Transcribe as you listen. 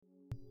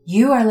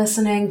You are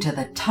listening to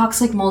the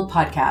Toxic Mold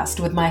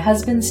Podcast with my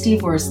husband,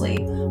 Steve Worsley,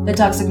 the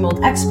toxic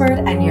mold expert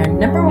and your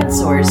number one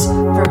source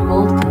for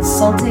mold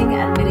consulting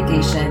and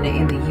mitigation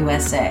in the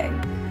USA.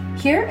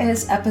 Here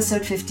is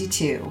episode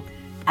 52,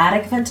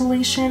 Attic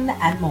Ventilation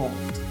and Mold.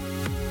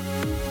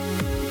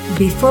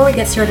 Before we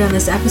get started on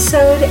this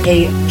episode,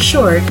 a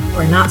short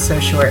or not so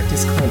short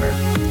disclaimer.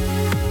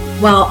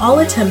 While all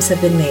attempts have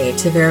been made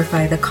to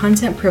verify the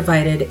content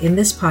provided in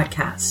this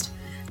podcast,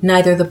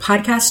 neither the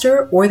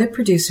podcaster or the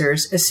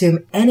producers assume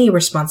any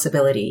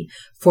responsibility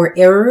for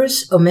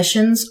errors,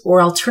 omissions, or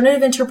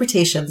alternative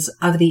interpretations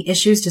of the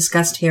issues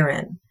discussed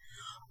herein.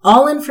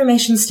 All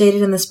information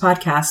stated in this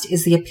podcast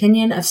is the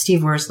opinion of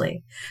Steve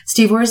Worsley.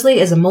 Steve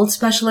Worsley is a mold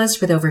specialist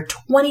with over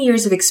 20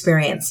 years of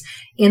experience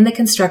in the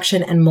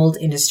construction and mold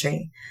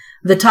industry.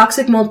 The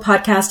Toxic Mold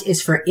Podcast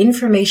is for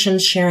information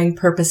sharing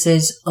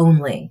purposes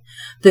only.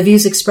 The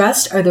views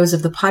expressed are those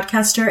of the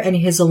podcaster and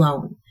his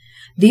alone.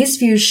 These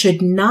views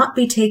should not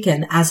be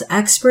taken as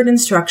expert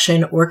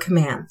instruction or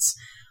commands.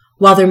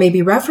 While there may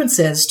be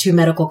references to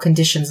medical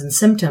conditions and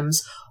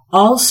symptoms,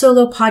 all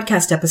solo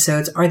podcast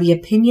episodes are the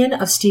opinion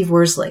of Steve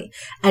Worsley,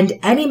 and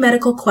any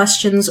medical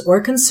questions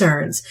or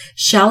concerns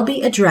shall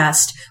be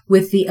addressed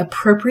with the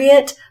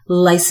appropriate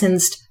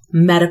licensed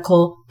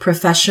medical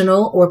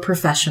professional or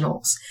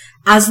professionals.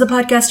 As the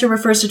podcaster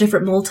refers to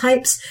different mold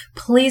types,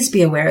 please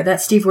be aware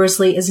that Steve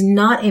Worsley is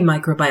not a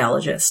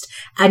microbiologist,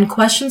 and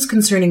questions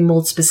concerning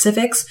mold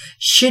specifics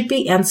should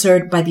be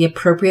answered by the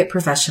appropriate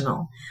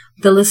professional.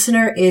 The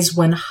listener is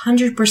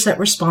 100%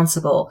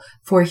 responsible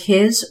for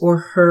his or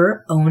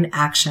her own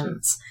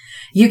actions.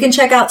 You can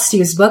check out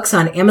Steve's books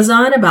on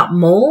Amazon about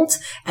mold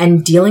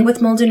and dealing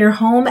with mold in your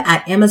home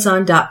at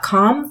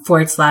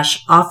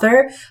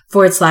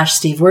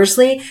amazon.com/author/Steve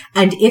Worsley.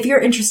 And if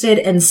you're interested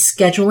in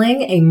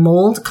scheduling a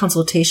mold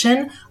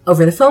consultation,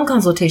 over the phone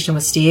consultation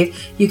with Steve,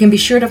 you can be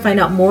sure to find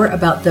out more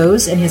about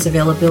those and his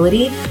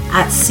availability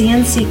at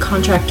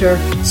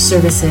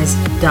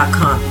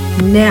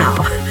cnccontractorservices.com. Now,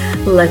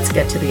 let's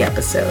get to the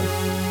episode.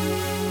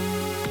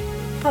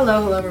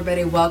 Hello,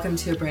 everybody. Welcome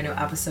to a brand new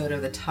episode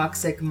of the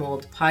Toxic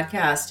Mold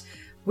Podcast.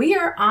 We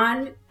are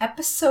on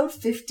episode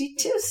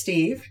 52,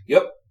 Steve.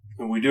 Yep.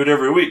 And we do it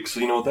every week, so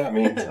you know what that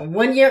means.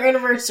 1 year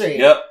anniversary.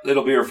 Yep.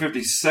 It'll be our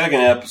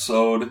 52nd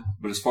episode,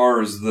 but as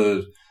far as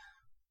the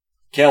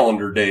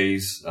calendar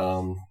days,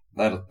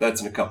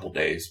 that's in a couple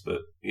days, but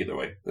either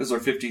way, this is our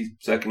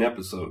 52nd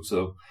episode,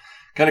 so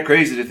kind of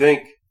crazy to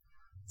think.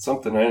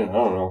 Something, I don't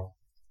know.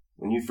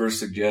 When you first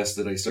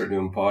suggested I start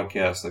doing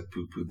podcasts, I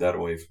poo-pooed that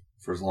away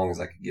for as long as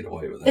I could get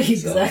away with it.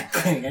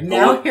 Exactly. So, and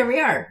now here we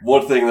are.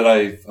 One thing that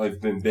I've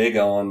been big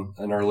on,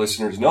 and our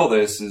listeners know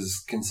this,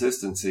 is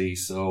consistency.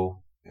 So,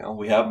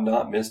 we have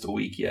not missed a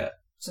week yet.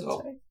 So,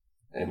 that's right.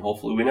 And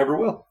hopefully we never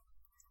will.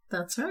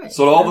 That's right.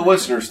 So to all the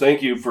listeners,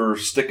 thank you for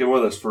sticking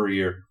with us for a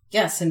year.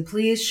 Yes, and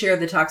please share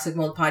the Toxic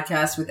Mold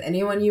Podcast with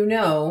anyone you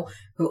know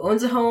who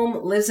owns a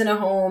home, lives in a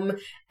home,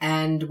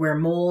 and where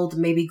mold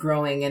may be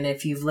growing. And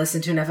if you've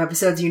listened to enough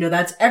episodes, you know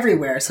that's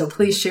everywhere. So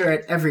please share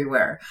it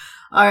everywhere.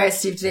 All right,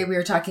 Steve, today we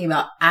are talking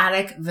about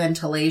attic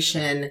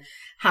ventilation.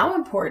 How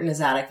important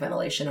is attic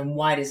ventilation and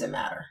why does it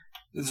matter?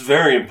 It's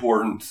very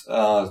important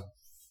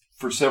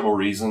for several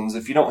reasons.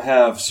 If you don't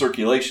have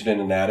circulation in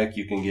an attic,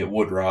 you can get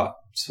wood rot.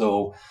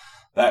 So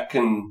that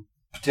can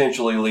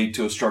potentially lead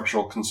to a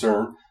structural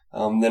concern.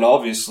 Then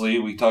obviously,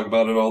 we talk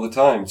about it all the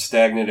time.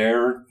 Stagnant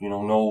air,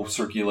 no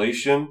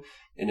circulation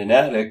in an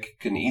attic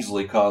can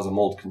easily cause a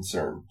mold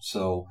concern.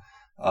 So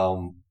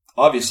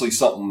obviously,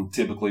 something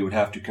typically would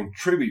have to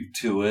contribute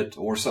to it,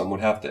 or something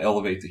would have to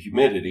elevate the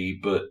humidity.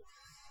 But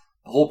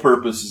the whole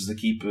purpose is to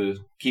keep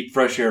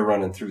fresh air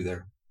running through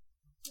there.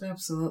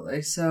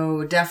 Absolutely.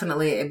 So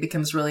definitely, it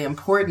becomes really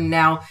important.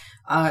 Now,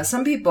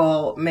 some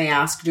people may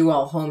ask, do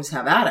all homes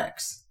have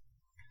attics?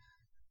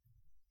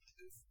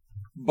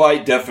 By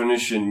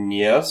definition,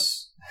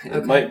 yes. Okay.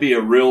 It might be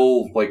a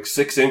real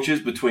 6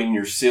 inches between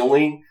your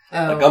ceiling.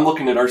 Oh. I'm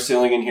looking at our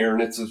ceiling in here,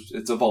 and it's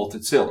a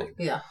vaulted ceiling.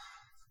 Yeah.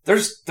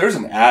 There's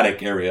an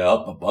attic area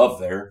up above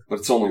there, but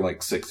it's only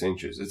 6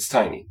 inches. It's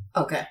tiny.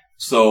 Okay.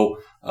 So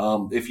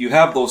if you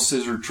have those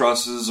scissor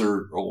trusses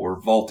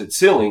or vaulted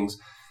ceilings,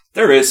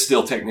 there is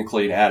still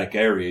technically an attic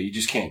area. You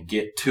just can't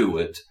get to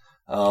it.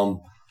 But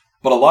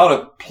a lot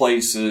of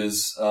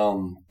places,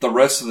 the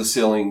rest of the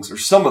ceilings, or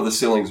some of the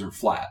ceilings, are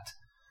flat.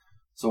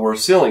 So where a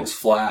ceiling's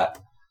flat,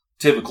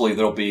 typically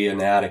there'll be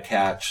an attic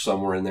hatch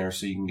somewhere in there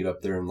so you can get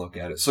up there and look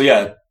at it. So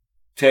yeah,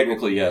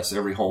 technically yes,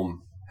 every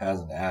home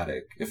has an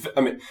attic.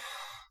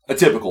 A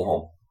typical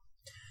home.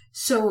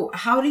 So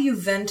how do you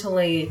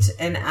ventilate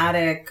an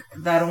attic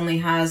that only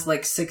has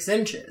 6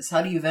 inches?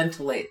 How do you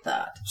ventilate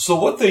that? So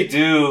what they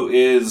do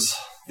is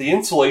the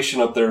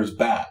insulation up there is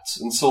bats.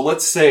 And so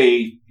let's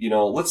say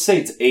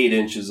it's 8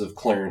 inches of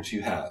clearance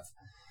you have.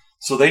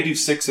 So they do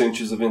 6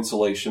 inches of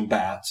insulation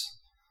bats.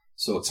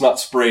 So it's not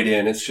sprayed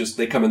in. It's just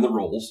they come in the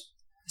rolls.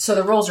 So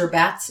the rolls are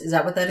bats? Is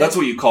that what that is? That's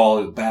what you call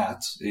it,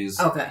 bats.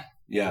 Okay.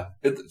 Yeah.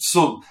 Does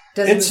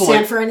it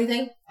stand for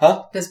anything?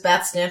 Huh? Does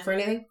bats stand for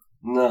anything?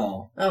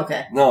 No.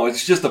 Okay. No,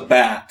 it's just a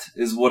bat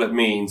is what it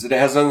means. It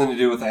has nothing to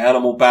do with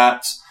animal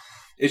bats.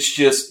 It's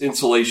just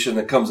insulation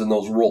that comes in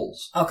those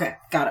rolls. Okay,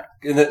 got it.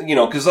 And then,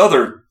 because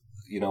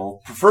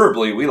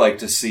preferably we like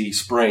to see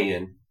spray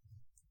in.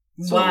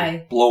 So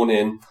Why? Blown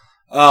in.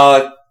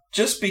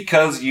 Just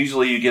because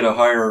usually you get a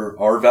higher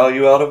R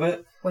value out of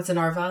it. What's an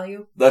R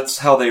value? That's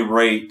how they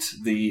rate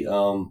the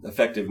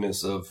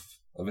effectiveness of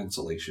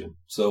insulation.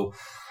 So,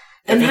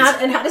 and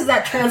how does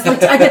that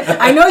translate?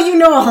 I know you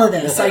know all of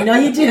this. I know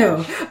you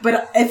do.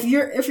 But if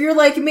you're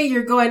like me,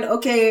 you're going,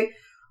 okay,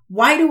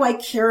 why do I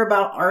care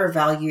about R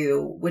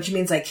value? Which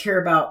means I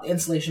care about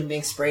insulation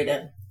being sprayed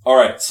in. All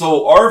right.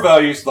 So R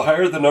values, the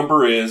higher the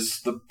number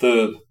is,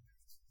 the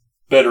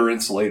better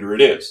insulator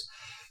it is.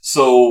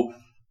 So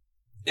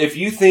if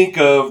you think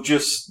of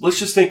let's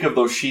just think of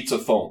those sheets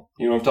of foam.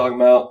 You know what I'm talking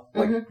about?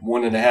 Like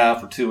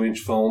 1.5 or 2 inch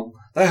foam.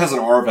 That has an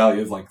R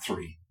value of like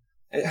 3.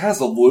 It has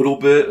a little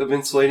bit of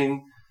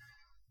insulating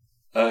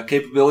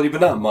capability,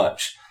 but not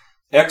much.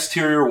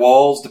 Exterior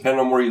walls, depending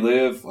on where you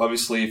live.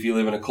 Obviously, if you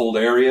live in a cold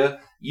area,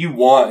 you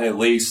want at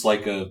least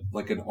like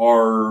an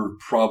R,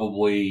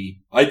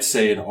 probably, I'd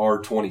say an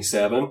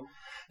R27.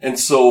 And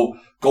so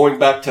going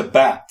back to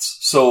bats.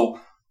 So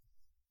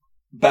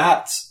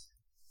bats,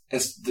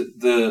 as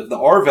the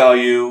R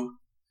value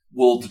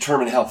will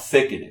determine how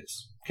thick it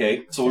is.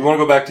 Okay. So we want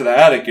to go back to the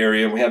attic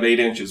area and we have 8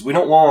 inches. We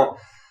don't want,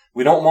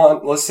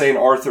 let's say an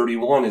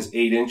R31 is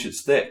 8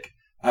 inches thick.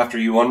 After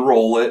you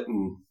unroll it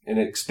and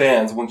it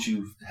expands once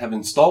you have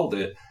installed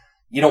it,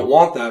 you don't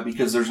want that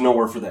because there's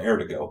nowhere for the air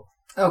to go.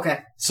 Okay.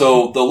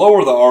 So the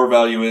lower the R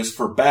value is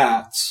for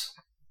bats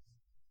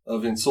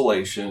of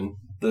insulation,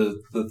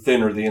 the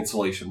thinner the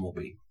insulation will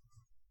be.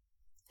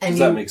 Does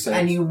that make sense?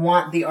 And you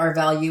want the R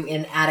value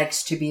in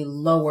attics to be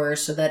lower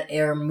so that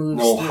air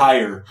moves. No,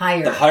 higher.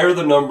 Higher. The higher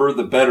the number,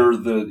 the better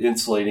the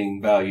insulating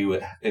value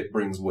it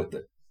brings with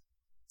it.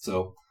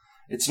 So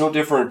it's no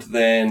different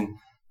than,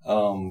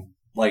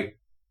 like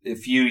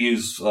if you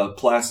use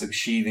plastic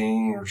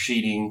sheathing or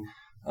sheeting,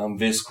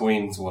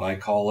 visqueen is what I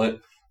call it.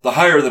 The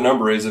higher the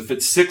number is, if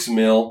it's 6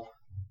 mil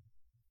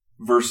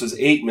versus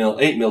 8 mil,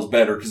 8 mil is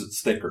better because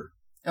it's thicker.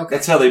 Okay.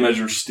 That's how they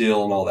measure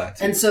steel and all that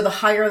too. And so the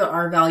higher the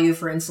R value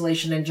for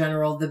insulation in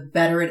general, the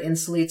better it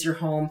insulates your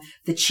home,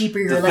 the cheaper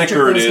your electric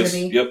bill is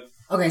going to be. Yep.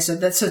 Okay, so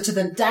to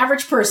the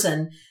average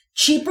person,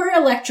 cheaper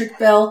electric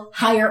bill,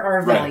 higher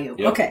R value. Right,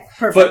 yep. Okay,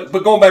 perfect.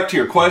 But going back to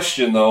your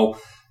question though,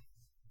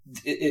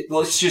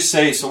 let's just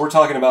say, so we're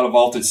talking about a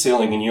vaulted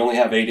ceiling and you only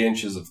have 8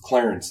 inches of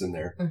clearance in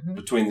there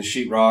between the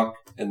sheetrock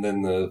and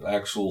then the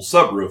actual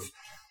subroof.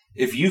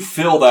 If you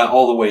fill that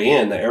all the way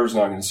in, the air is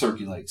not going to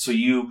circulate. So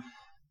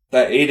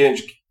that 8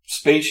 inch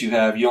space you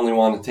have, you only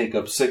want to take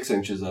up 6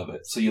 inches of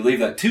it. So you leave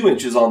that 2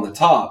 inches on the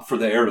top for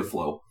the air to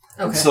flow.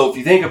 Okay. And so if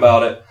you think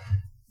about it,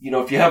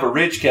 if you have a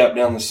ridge cap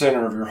down the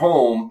center of your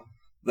home,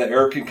 the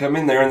air can come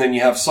in there and then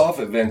you have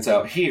soffit vents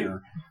out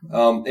here.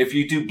 If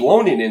you do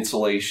blown in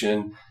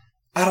insulation,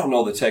 I don't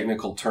know the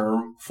technical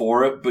term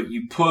for it, but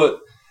you put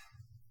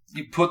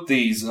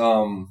these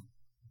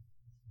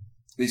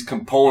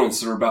components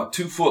that are about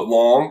 2 foot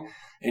long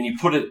and you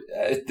put it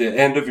at the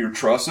end of your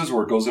trusses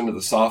where it goes into the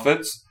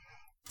soffits.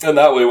 And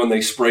that way when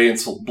they spray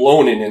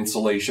blown in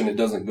insulation, it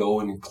doesn't go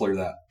in and clear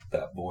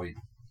that void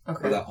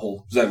or that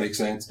hole. Does that make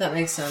sense? That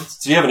makes sense.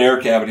 So you have an air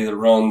cavity that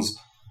runs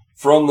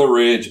from the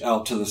ridge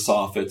out to the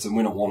soffits, and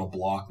we don't want to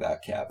block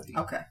that cavity.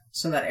 Okay.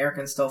 So that air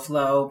can still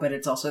flow, but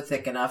it's also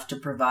thick enough to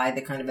provide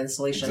the kind of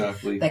insulation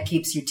that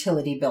keeps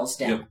utility bills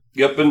down.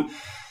 Yep. And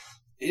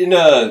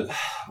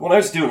when I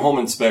was doing home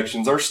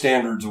inspections, our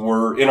standards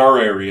were in our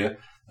area.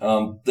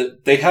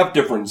 They have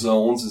different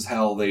zones is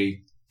how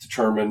they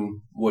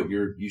determine what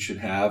you should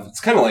have. It's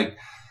kind of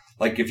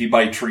like if you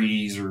buy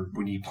trees or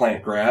when you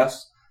plant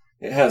grass,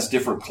 it has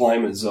different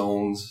climate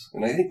zones.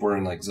 And I think we're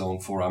in like zone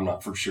 4. I'm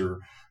not for sure.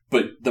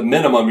 But the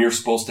minimum you're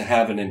supposed to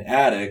have in an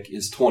attic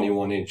is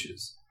 21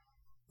 inches.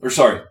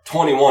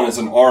 21 is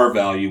an R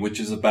value, which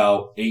is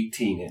about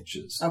 18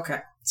 inches.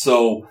 Okay.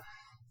 So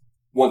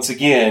once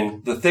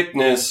again, the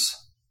thickness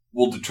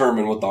will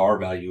determine what the R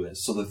value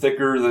is. So the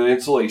thicker the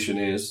insulation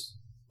is,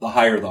 the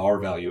higher the R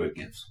value it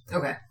gives.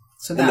 Okay.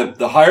 So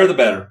the higher the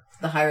better.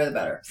 The higher the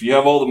better. If you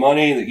have all the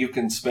money that you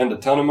can spend a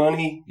ton of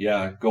money,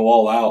 go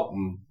all out.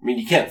 And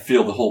you can't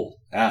fill the whole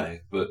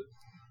attic, but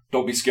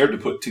don't be scared to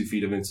put 2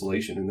 feet of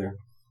insulation in there.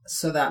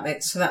 So that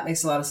makes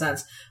a lot of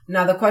sense.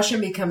 Now the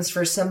question becomes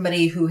for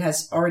somebody who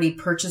has already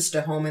purchased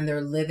a home and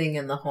they're living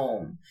in the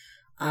home.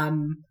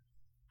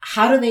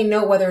 How do they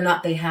know whether or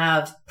not they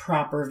have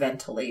proper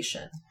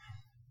ventilation?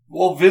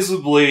 Well,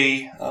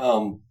 visibly,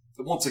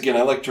 once again,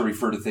 I like to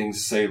refer to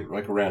things, say,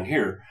 like around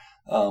here.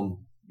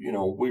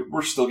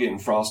 We're still getting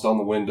frost on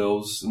the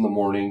windows in the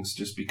mornings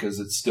just because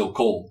it's still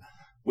cold.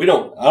 I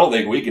don't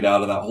think we get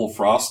out of that whole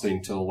frost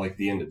thing till like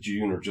the end of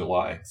June or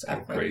July. It's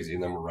kind of crazy.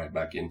 And then we're right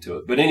back into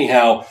it. But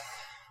anyhow,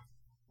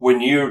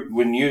 when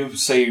you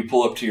say you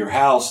pull up to your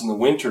house in the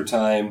winter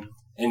time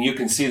and you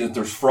can see that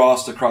there's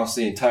frost across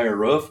the entire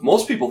roof,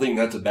 most people think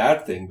that's a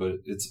bad thing, but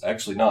it's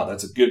actually not.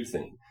 That's a good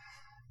thing.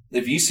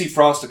 If you see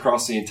frost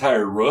across the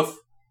entire roof,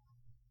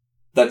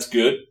 that's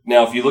good.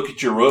 Now, if you look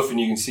at your roof and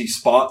you can see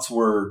spots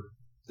where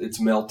it's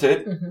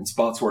melted and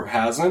spots where it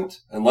hasn't,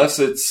 unless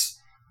it's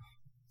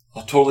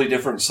a totally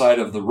different side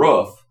of the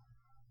roof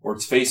or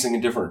it's facing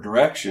a different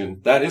direction,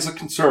 that is a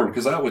concern,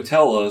 because that would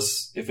tell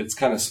us, if it's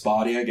kind of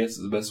spotty, I guess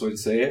is the best way to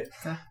say it,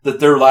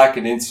 that they're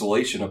lacking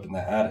insulation up in the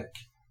attic.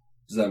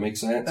 Does that make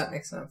sense? That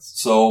makes sense.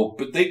 So,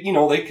 but they,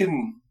 they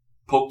can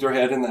poke their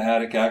head in the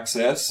attic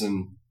access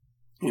and,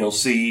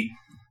 see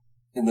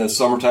in the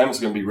summertime it's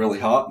going to be really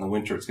hot, in the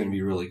winter it's going to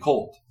be really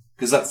cold,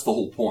 because that's the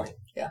whole point.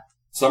 Yeah.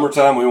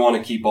 Summertime, we want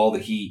to keep all the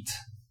heat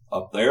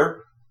up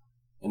there.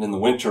 And in the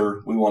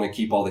winter, we want to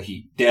keep all the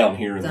heat down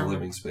here in the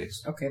living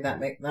space. Okay, that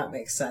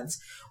makes sense.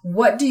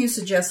 What do you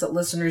suggest that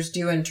listeners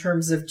do in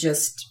terms of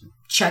just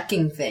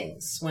checking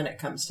things when it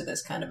comes to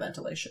this kind of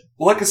ventilation?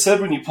 Well, like I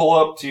said, when you pull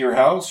up to your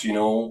house,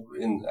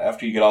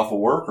 after you get off of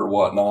work or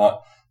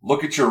whatnot,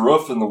 look at your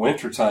roof in the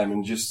wintertime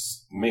and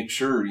just make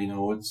sure,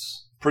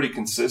 it's pretty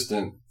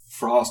consistent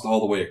frost all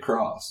the way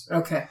across.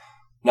 Okay.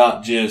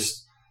 Not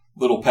just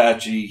little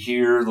patchy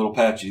here, little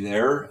patchy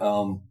there.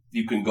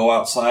 You can go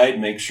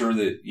outside, make sure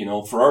that,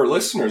 for our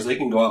listeners, they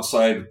can go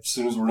outside as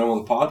soon as we're done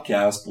with the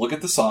podcast, look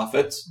at the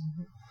soffits,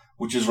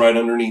 which is right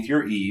underneath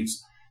your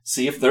eaves,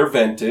 see if they're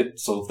vented,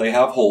 so if they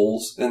have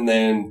holes, and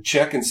then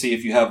check and see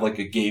if you have like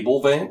a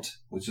gable vent,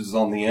 which is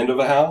on the end of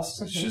a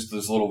house. It's just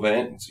this little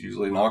vent. It's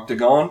usually an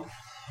octagon.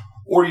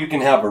 Or you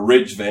can have a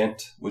ridge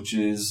vent, which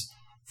is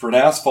for an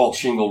asphalt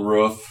shingle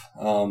roof.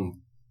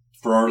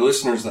 For our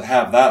listeners that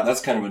have that,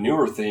 that's kind of a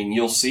newer thing.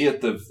 You'll see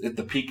at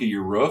the peak of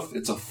your roof,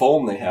 it's a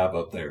foam they have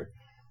up there.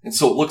 And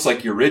so it looks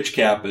like your ridge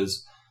cap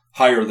is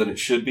higher than it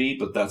should be,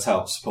 but that's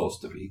how it's supposed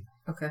to be.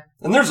 Okay.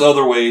 And there's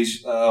other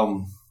ways.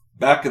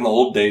 Back in the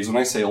old days, when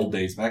I say old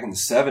days, back in the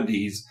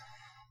 70s,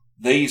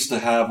 they used to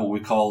have what we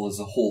call as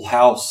a whole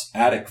house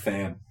attic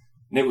fan.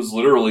 And it was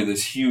literally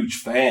this huge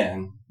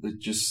fan that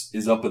just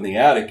is up in the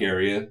attic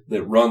area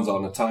that runs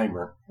on a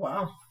timer.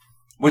 Wow.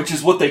 Which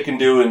is what they can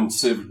do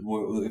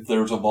if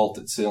there's a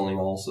vaulted ceiling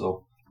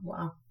also.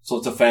 Wow. So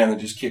it's a fan that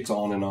just kicks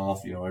on and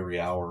off, every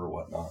hour or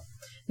whatnot.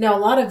 Now, a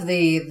lot of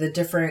the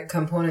different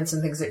components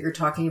and things that you're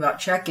talking about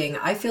checking,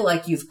 I feel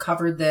like you've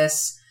covered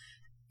this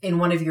in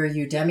one of your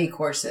Udemy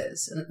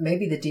courses,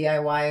 maybe the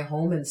DIY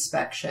home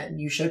inspection.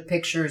 You showed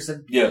pictures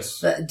of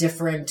the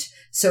different.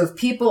 So if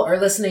people are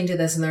listening to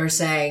this and they're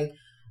saying,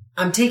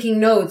 I'm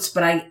taking notes,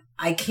 but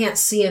I can't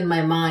see in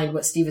my mind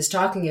what Steve is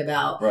talking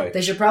about. Right.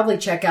 They should probably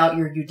check out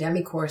your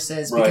Udemy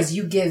courses because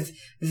you give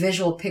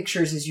visual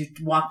pictures as you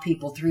walk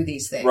people through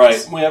these things.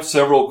 Right. We have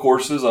several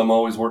courses. I'm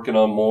always working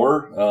on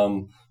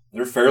more.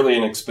 They're fairly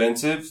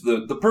inexpensive.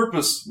 The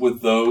purpose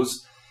with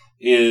those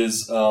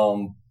is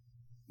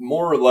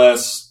more or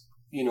less,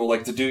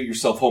 like the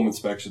do-it-yourself home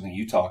inspection that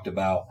you talked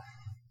about.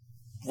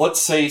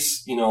 Let's say,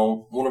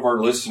 one of our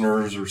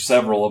listeners or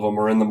several of them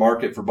are in the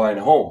market for buying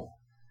a home.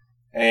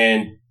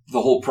 And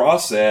the whole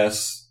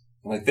process,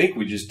 and I think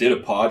we just did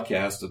a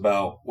podcast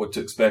about what to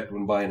expect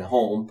when buying a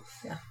home.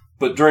 Yeah.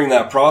 But during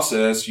that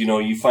process,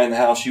 you find the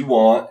house you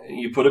want,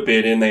 you put a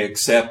bid in, they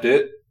accept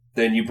it,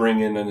 then you bring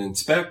in an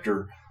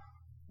inspector.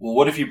 Well,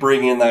 what if you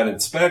bring in that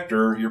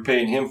inspector, you're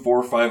paying him $400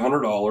 or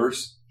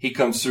 $500, he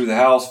comes through the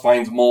house,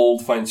 finds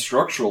mold, finds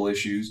structural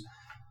issues.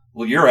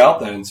 Well, you're out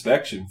that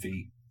inspection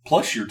fee,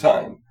 plus your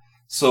time.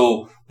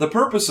 So the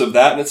purpose of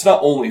that, and it's not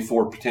only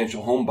for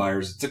potential home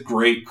buyers, it's a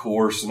great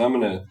course, and I'm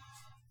going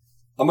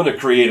to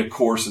create a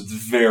course that's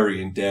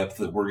very in-depth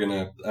that we're going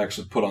to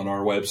actually put on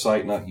our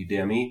website, not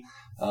Udemy.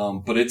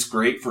 But it's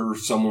great for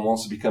someone who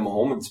wants to become a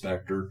home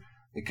inspector.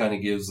 It kind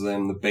of gives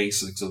them the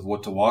basics of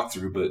what to walk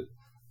through. But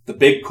the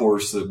big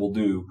course that we'll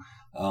do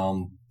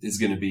is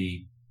going to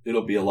be,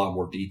 it'll be a lot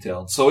more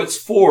detailed. So it's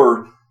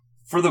for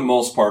the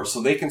most part,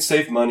 so they can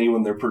save money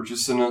when they're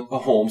purchasing a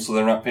home, so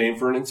they're not paying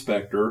for an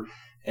inspector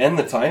and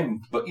the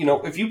time. But,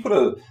 if you put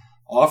a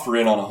offer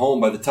in on a home,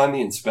 by the time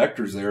the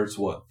inspector's there, it's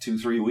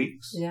 2-3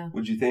 weeks? Yeah.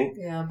 Would you think?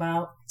 Yeah,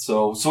 about.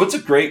 So it's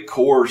a great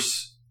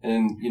course,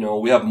 and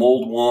we have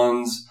mold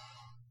ones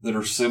that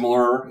are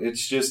similar.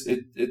 It's just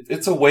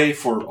it's a way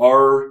for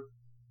our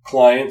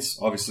clients,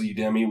 obviously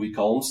Udemy, we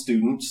call them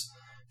students,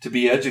 to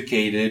be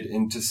educated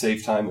and to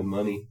save time and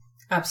money.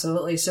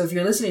 Absolutely. So if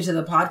you're listening to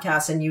the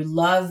podcast and you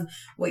love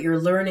what you're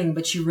learning,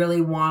 but you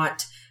really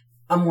want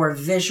a more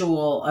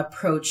visual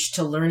approach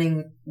to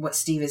learning what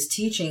Steve is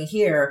teaching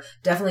here,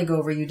 definitely go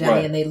over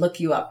Udemy and they look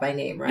you up by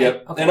name, right?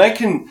 Yep. Okay. And I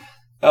can,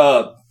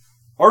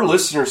 our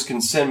listeners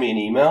can send me an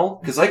email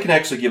because I can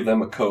actually give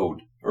them a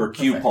code or a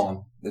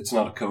coupon. It's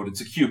not a code,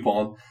 it's a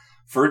coupon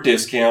for a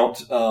discount.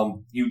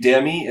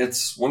 Udemy,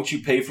 it's once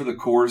you pay for the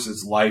course,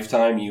 it's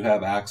lifetime. You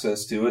have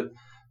access to it.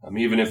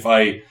 Even if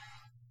I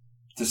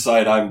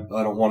decide I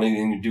don't want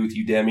anything to do with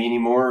Udemy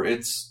anymore,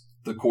 it's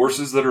the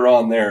courses that are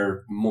on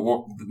there,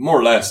 more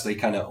or less, they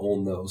kind of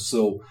own those.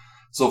 So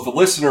if a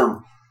listener,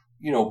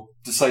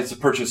 decides to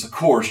purchase a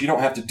course, you don't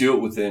have to do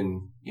it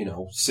within,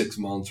 6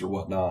 months or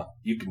whatnot.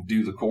 You can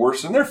do the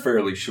course, and they're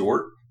fairly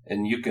short,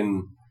 and you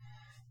can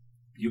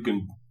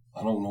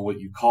I don't know what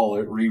you call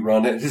it,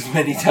 rerun it as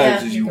many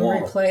times as you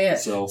want. Replay it.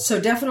 So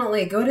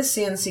definitely go to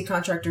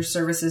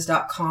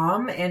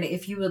cnccontractorservices.com. And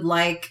if you would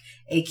like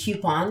a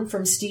coupon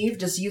from Steve,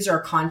 just use our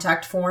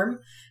contact form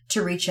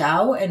to reach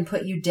out and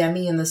put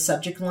Udemy in the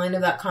subject line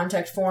of that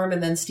contact form.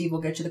 And then Steve will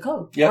get you the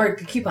code or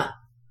the coupon.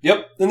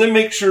 Yep. And then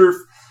make sure,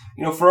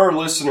 for our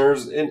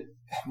listeners, and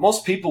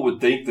most people would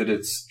think that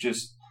it's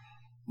just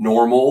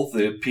normal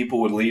that people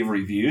would leave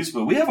reviews,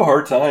 but we have a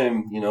hard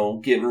time,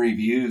 getting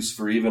reviews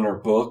for even our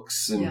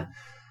books. And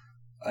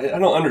I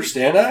don't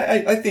understand.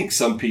 I think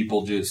some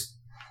people just,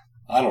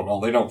 I don't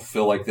know, they don't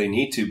feel like they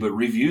need to, but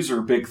reviews are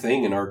a big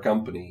thing in our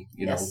company,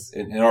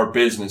 in our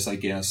business, I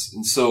guess.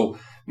 And so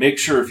make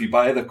sure if you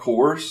buy the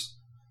course,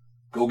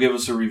 go give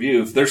us a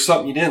review. If there's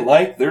something you didn't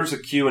like, there's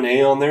a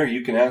Q&A on there.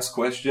 You can ask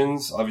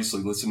questions.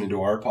 Obviously, listening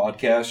to our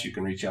podcast, you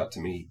can reach out to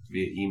me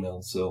via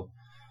email. So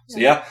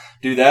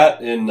do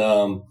that. And,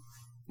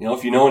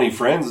 if you know any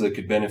friends that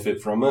could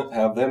benefit from it,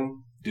 have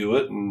them do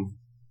it, and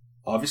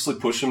obviously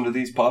push them to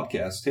these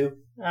podcasts too.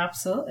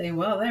 Absolutely.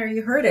 Well, there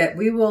you heard it.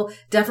 We will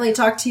definitely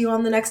talk to you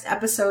on the next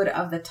episode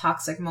of the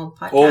Toxic Mold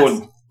Podcast. Oh,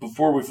 and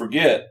before we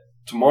forget,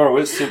 tomorrow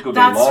is Cinco de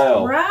Mayo.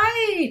 That's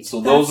right. So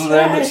those of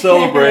them that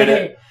celebrate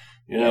it,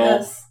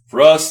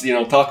 for us,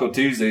 Taco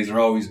Tuesdays are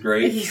always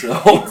great.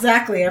 So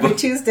exactly. Every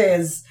Tuesday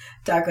is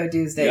Taco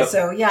Tuesday. Yep.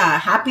 So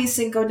happy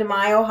Cinco de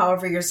Mayo,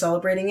 however you're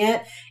celebrating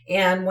it.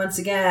 And once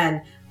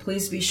again,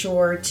 please be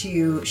sure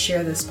to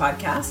share this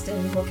podcast,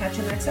 and we'll catch you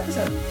in the next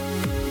episode.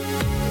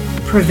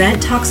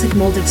 Prevent toxic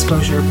mold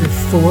exposure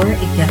before it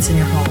gets in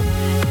your home.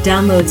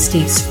 Download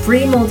Steve's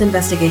free mold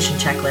investigation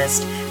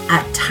checklist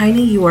at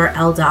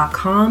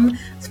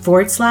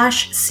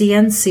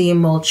tinyurl.com/CNC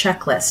mold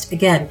checklist.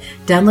 Again,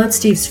 download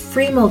Steve's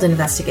free mold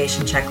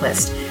investigation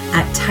checklist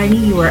at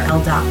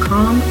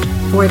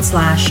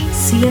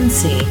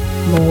tinyurl.com/CNC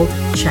mold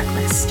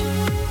checklist.